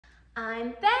I'm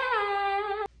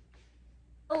back!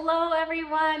 Hello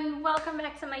everyone, welcome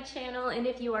back to my channel, and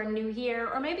if you are new here,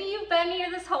 or maybe you've been here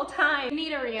this whole time,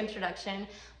 need a reintroduction.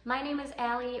 My name is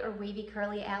Allie, or Wavy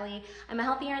Curly Allie. I'm a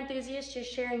healthy hair enthusiast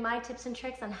just sharing my tips and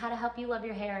tricks on how to help you love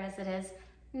your hair as it is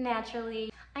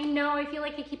naturally. I know I feel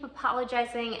like I keep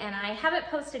apologizing, and I haven't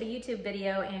posted a YouTube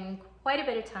video in quite a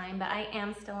bit of time, but I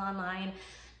am still online.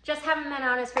 Just haven't been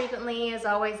out as frequently. As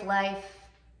always, life,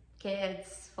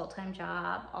 kids, full-time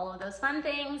job, all of those fun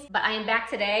things. But I am back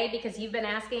today because you've been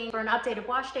asking for an updated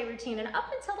wash day routine, and up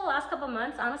until the last couple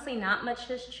months, honestly, not much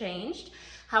has changed.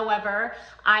 However,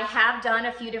 I have done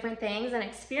a few different things and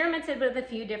experimented with a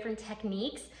few different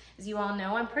techniques. As you all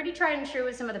know, I'm pretty tried and true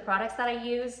with some of the products that I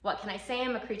use. What can I say?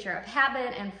 I'm a creature of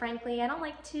habit, and frankly, I don't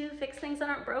like to fix things that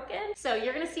aren't broken. So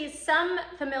you're gonna see some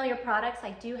familiar products.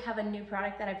 I do have a new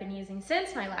product that I've been using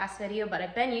since my last video, but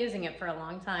I've been using it for a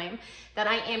long time, that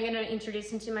I am gonna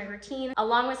introduce into my routine,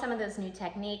 along with some of those new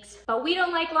techniques. But we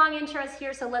don't like long intros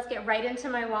here, so let's get right into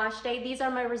my wash day. These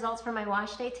are my results for my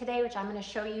wash day today, which I'm gonna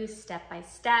show you step by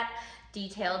step,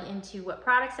 detailed into what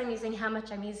products I'm using, how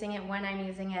much I'm using it, when I'm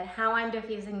using it, how I'm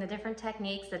diffusing, the different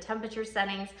techniques, the temperature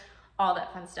settings, all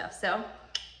that fun stuff. So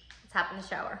let's hop in the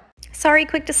shower. Sorry,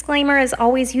 quick disclaimer, as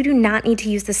always, you do not need to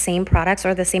use the same products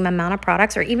or the same amount of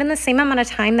products or even the same amount of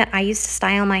time that I use to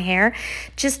style my hair.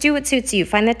 Just do what suits you.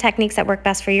 Find the techniques that work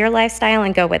best for your lifestyle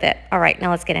and go with it. All right, now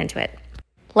let's get into it.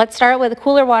 Let's start with a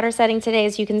cooler water setting today.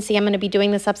 As you can see, I'm going to be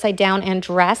doing this upside down and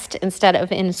dressed instead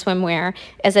of in swimwear,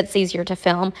 as it's easier to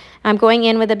film. I'm going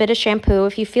in with a bit of shampoo.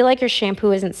 If you feel like your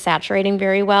shampoo isn't saturating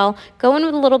very well, go in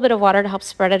with a little bit of water to help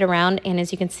spread it around. And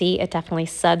as you can see, it definitely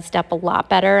sudsed up a lot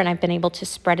better, and I've been able to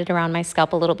spread it around my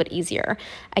scalp a little bit easier.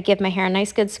 I give my hair a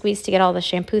nice good squeeze to get all the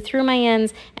shampoo through my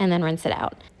ends and then rinse it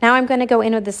out. Now I'm going to go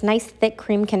in with this nice thick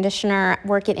cream conditioner,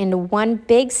 work it into one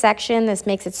big section. This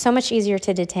makes it so much easier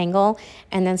to detangle,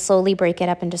 and then slowly break it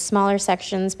up into smaller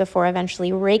sections before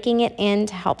eventually raking it in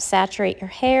to help saturate your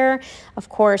hair. Of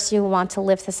course, you want to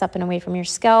lift this up and away from your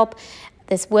scalp.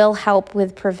 This will help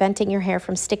with preventing your hair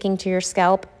from sticking to your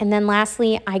scalp. And then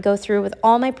lastly, I go through with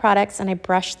all my products and I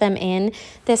brush them in.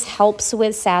 This helps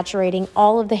with saturating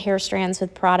all of the hair strands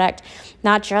with product,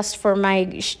 not just for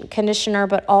my conditioner,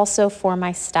 but also for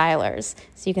my stylers.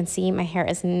 So you can see my hair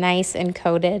is nice and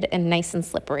coated and nice and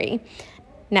slippery.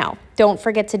 Now, don't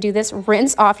forget to do this.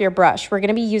 Rinse off your brush. We're going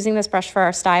to be using this brush for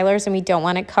our stylers, and we don't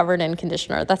want it covered in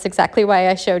conditioner. That's exactly why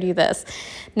I showed you this.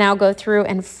 Now go through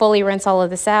and fully rinse all of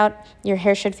this out. Your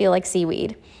hair should feel like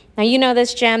seaweed. Now you know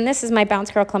this gem. This is my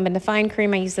Bounce Curl Clump and Define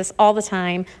Cream. I use this all the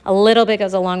time. A little bit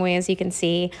goes a long way, as you can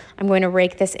see. I'm going to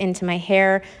rake this into my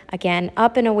hair, again,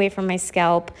 up and away from my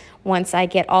scalp once I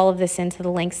get all of this into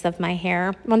the lengths of my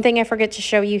hair. One thing I forget to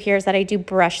show you here is that I do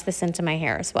brush this into my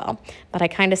hair as well, but I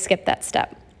kind of skipped that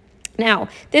step. Now,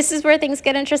 this is where things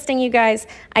get interesting, you guys.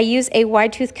 I use a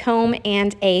wide tooth comb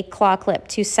and a claw clip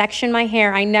to section my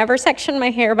hair. I never section my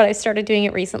hair, but I started doing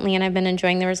it recently and I've been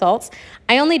enjoying the results.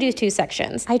 I only do 2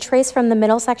 sections. I trace from the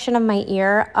middle section of my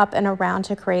ear up and around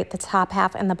to create the top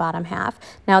half and the bottom half.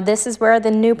 Now, this is where the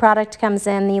new product comes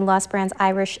in, the Lost Brands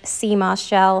Irish Sea Moss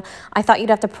Gel. I thought you'd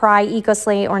have to pry Eco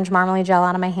Slate Orange Marmalade Gel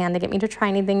out of my hand to get me to try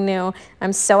anything new.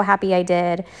 I'm so happy I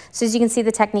did. So as you can see,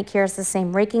 the technique here is the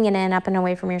same, raking it in up and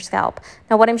away from your scalp.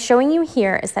 Now what I'm showing you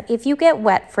here is that if you get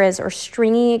wet frizz or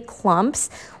stringy clumps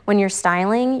when you're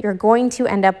styling, you're going to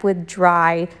end up with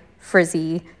dry,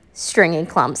 frizzy, stringy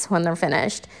clumps when they're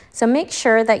finished. So make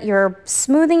sure that you're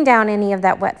smoothing down any of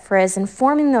that wet frizz and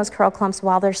forming those curl clumps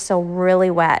while they're still really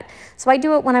wet. So I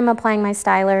do it when I'm applying my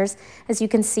stylers. As you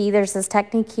can see, there's this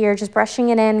technique here, just brushing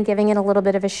it in, giving it a little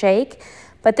bit of a shake.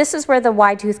 But this is where the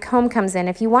wide tooth comb comes in.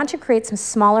 If you want to create some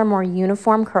smaller, more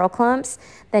uniform curl clumps,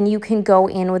 then you can go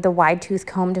in with the wide tooth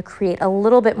comb to create a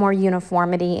little bit more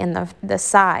uniformity in the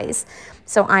size.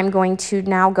 So I'm going to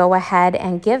now go ahead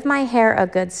and give my hair a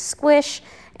good squish.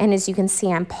 And as you can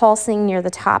see, I'm pulsing near the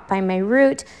top by my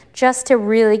root just to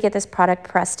really get this product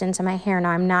pressed into my hair. Now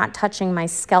I'm not touching my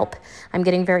scalp. I'm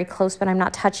getting very close, but I'm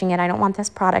not touching it. I don't want this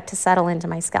product to settle into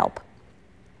my scalp.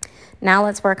 Now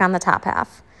let's work on the top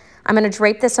half. I'm going to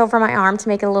drape this over my arm to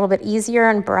make it a little bit easier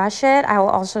and brush it. I will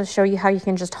also show you how you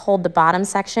can just hold the bottom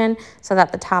section so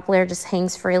that the top layer just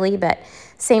hangs freely, but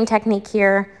same technique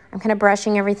here. I'm kind of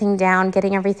brushing everything down,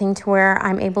 getting everything to where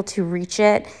I'm able to reach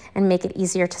it and make it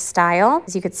easier to style.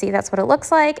 As you can see, that's what it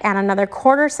looks like. Add another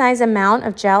quarter size amount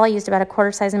of gel. I used about a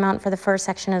quarter size amount for the first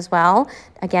section as well.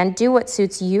 Again, do what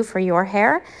suits you for your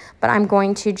hair, but I'm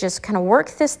going to just kind of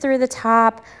work this through the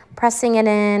top, pressing it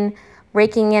in,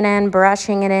 raking it in,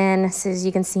 brushing it in. So as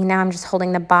you can see now, I'm just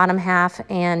holding the bottom half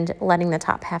and letting the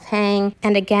top half hang.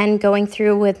 And again, going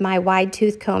through with my wide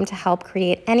tooth comb to help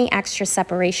create any extra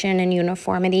separation and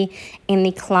uniformity in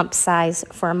the clump size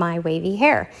for my wavy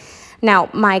hair. Now,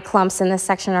 my clumps in this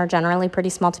section are generally pretty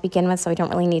small to begin with, so I don't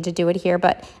really need to do it here,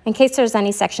 but in case there's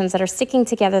any sections that are sticking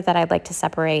together that I'd like to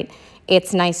separate,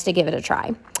 it's nice to give it a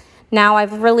try. Now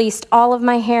I've released all of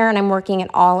my hair and I'm working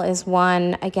it all as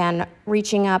one, again,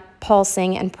 reaching up,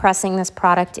 pulsing, and pressing this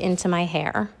product into my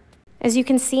hair. As you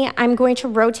can see, I'm going to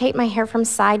rotate my hair from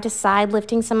side to side,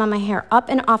 lifting some of my hair up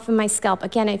and off of my scalp.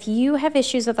 Again, if you have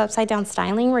issues with upside down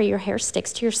styling where your hair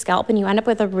sticks to your scalp and you end up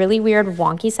with a really weird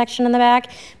wonky section in the back,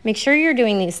 make sure you're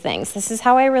doing these things. This is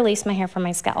how I release my hair from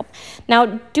my scalp.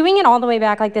 Now, doing it all the way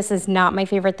back like this is not my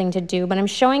favorite thing to do, but I'm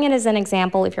showing it as an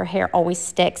example if your hair always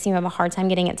sticks, you have a hard time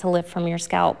getting it to lift from your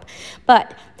scalp.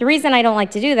 But the reason I don't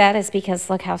like to do that is because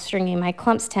look how stringy my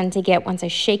clumps tend to get once I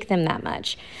shake them that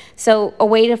much. So a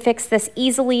way to fix this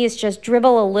easily is just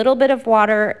dribble a little bit of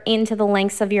water into the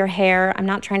lengths of your hair. I'm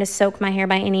not trying to soak my hair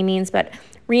by any means, but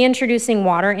reintroducing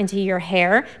water into your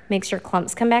hair makes your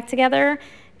clumps come back together.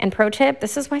 And pro tip,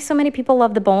 this is why so many people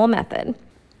love the bowl method.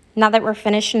 Now that we're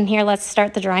finished in here, let's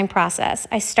start the drying process.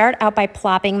 I start out by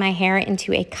plopping my hair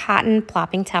into a cotton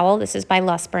plopping towel. This is by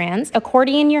Lush Brands.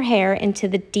 Accordion your hair into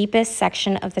the deepest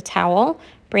section of the towel.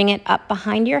 Bring it up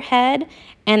behind your head,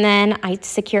 and then I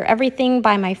secure everything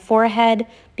by my forehead.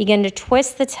 Begin to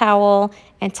twist the towel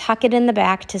and tuck it in the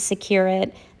back to secure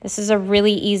it. This is a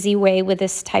really easy way with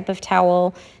this type of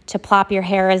towel to plop your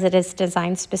hair as it is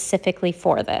designed specifically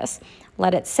for this.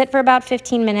 Let it sit for about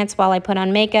 15 minutes while I put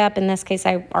on makeup. In this case,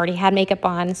 I already had makeup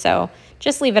on, so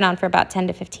just leave it on for about 10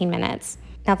 to 15 minutes.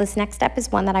 Now this next step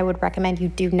is one that I would recommend you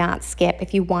do not skip.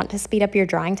 If you want to speed up your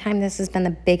drying time, this has been the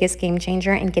biggest game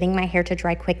changer in getting my hair to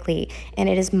dry quickly, and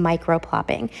it is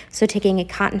micro-plopping. So taking a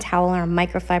cotton towel or a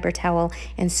microfiber towel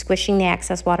and squishing the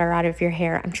excess water out of your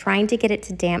hair. I'm trying to get it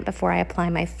to damp before I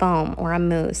apply my foam or a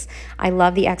mousse. I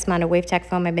love the X Mondo Wave Tech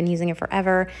foam. I've been using it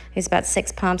forever. It's about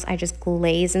 6 pumps. I just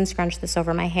glaze and scrunch this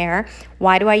over my hair.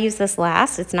 Why do I use this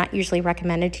last? It's not usually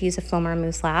recommended to use a foam or a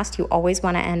mousse last. You always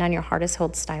want to end on your hardest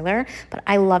hold styler, but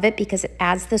I love it because it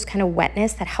adds this kind of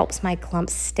wetness that helps my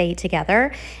clumps stay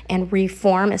together and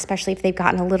reform, especially if they've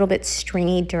gotten a little bit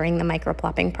stringy during the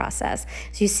micro-plopping process.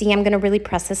 So you see, I'm going to really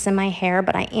press this in my hair,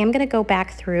 but I am going to go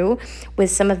back through with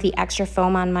some of the extra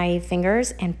foam on my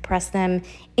fingers and press them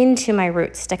into my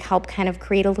roots to help kind of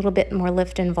create a little bit more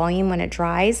lift and volume when it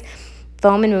dries.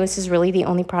 Foam and mousse is really the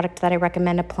only product that I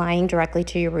recommend applying directly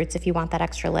to your roots if you want that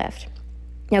extra lift.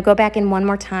 Now go back in one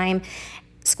more time.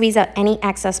 Squeeze out any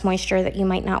excess moisture that you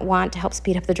might not want to help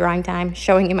speed up the drying time.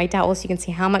 Showing you my towel so you can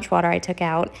see how much water I took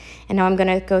out. And now I'm going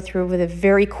to go through with a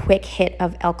very quick hit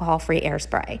of alcohol-free air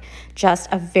spray. Just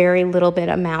a very little bit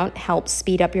amount helps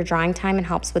speed up your drying time and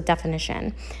helps with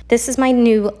definition. This is my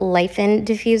new Life-In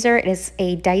diffuser. It is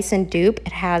a Dyson dupe.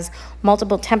 It has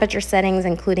multiple temperature settings,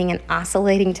 including an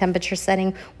oscillating temperature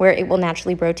setting where it will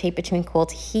naturally rotate between cool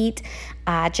to heat,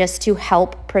 just to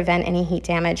help prevent any heat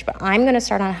damage. But I'm going to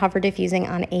start on hover diffusing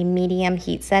on a medium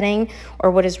heat setting,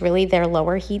 or what is really their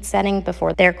lower heat setting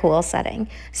before their cool setting.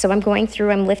 So I'm going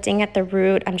through, I'm lifting at the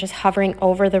root, I'm just hovering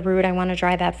over the root. I want to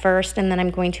dry that first, and then I'm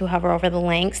going to hover over the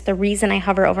lengths. The reason I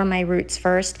hover over my roots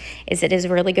first is it is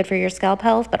really good for your scalp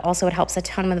health, but also it helps a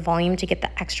ton with volume to get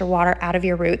the extra water out of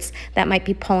your roots that might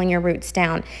be pulling your roots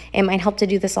down. It might help to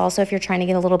do this also if you're trying to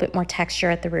get a little bit more texture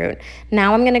at the root.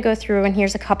 Now I'm going to go through, and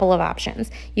here's a couple of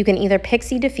options. You can either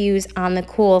pixie diffuse on the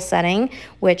cool setting,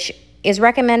 which is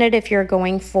recommended if you're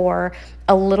going for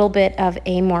a little bit of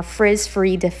a more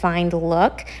frizz-free defined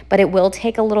look, but it will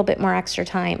take a little bit more extra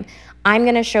time. I'm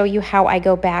going to show you how I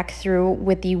go back through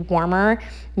with the warmer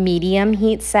medium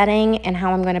heat setting and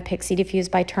how I'm going to pixie diffuse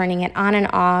by turning it on and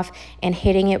off and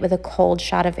hitting it with a cold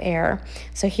shot of air.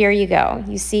 So here you go.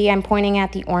 You see I'm pointing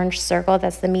at the orange circle.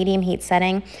 That's the medium heat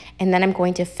setting, and then I'm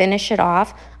going to finish it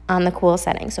off on the cool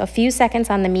setting. So a few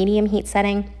seconds on the medium heat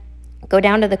setting, go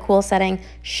down to the cool setting,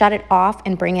 shut it off,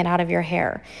 and bring it out of your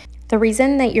hair. The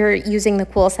reason that you're using the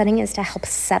cool setting is to help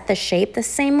set the shape the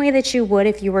same way that you would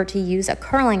if you were to use a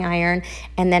curling iron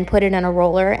and then put it in a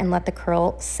roller and let the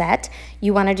curl set.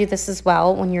 You want to do this as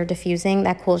well when you're diffusing.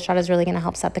 That cool shot is really going to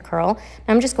help set the curl.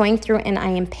 Now I'm just going through and I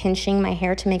am pinching my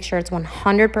hair to make sure it's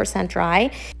 100%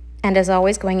 dry. And as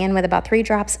always, going in with about 3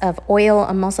 drops of oil,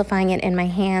 emulsifying it in my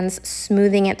hands,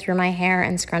 smoothing it through my hair,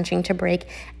 and scrunching to break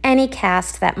any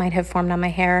cast that might have formed on my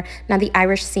hair. Now, the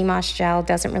Irish sea moss gel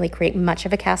doesn't really create much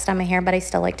of a cast on my hair, but I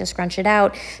still like to scrunch it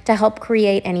out to help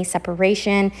create any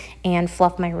separation and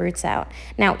fluff my roots out.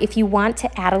 Now, if you want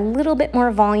to add a little bit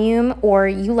more volume, or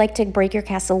you like to break your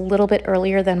cast a little bit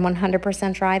earlier than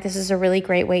 100% dry, this is a really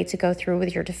great way to go through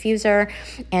with your diffuser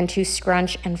and to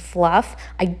scrunch and fluff.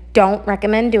 I don't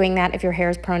recommend doing that if your hair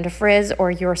is prone to frizz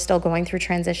or you're still going through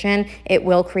transition. It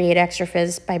will create extra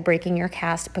frizz by breaking your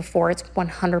cast before it's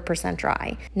 100%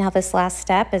 dry. Now, this last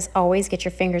step is always get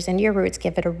your fingers into your roots,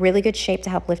 give it a really good shape to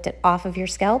help lift it off of your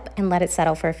scalp, and let it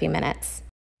settle for a few minutes.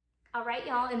 All right,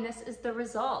 y'all, and this is the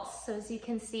results. So as you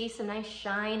can see, some nice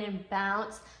shine and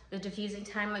bounce. The diffusing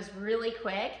time was really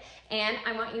quick, and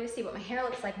I want you to see what my hair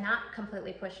looks like, not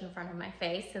completely pushed in front of my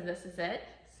face. So this is it.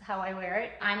 This is how I wear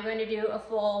it. I'm going to do a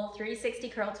full 360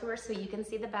 curl tour so you can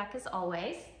see the back as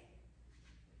always.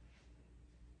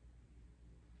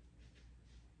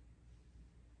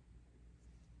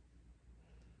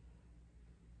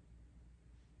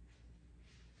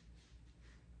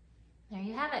 There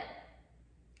you have it.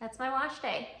 That's my wash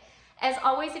day. As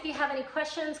always, if you have any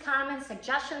questions, comments,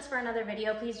 suggestions for another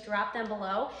video, please drop them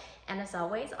below. And as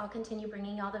always, I'll continue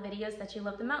bringing you all the videos that you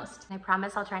love the most. I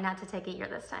promise I'll try not to take a year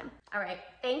this time. All right,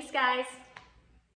 thanks guys.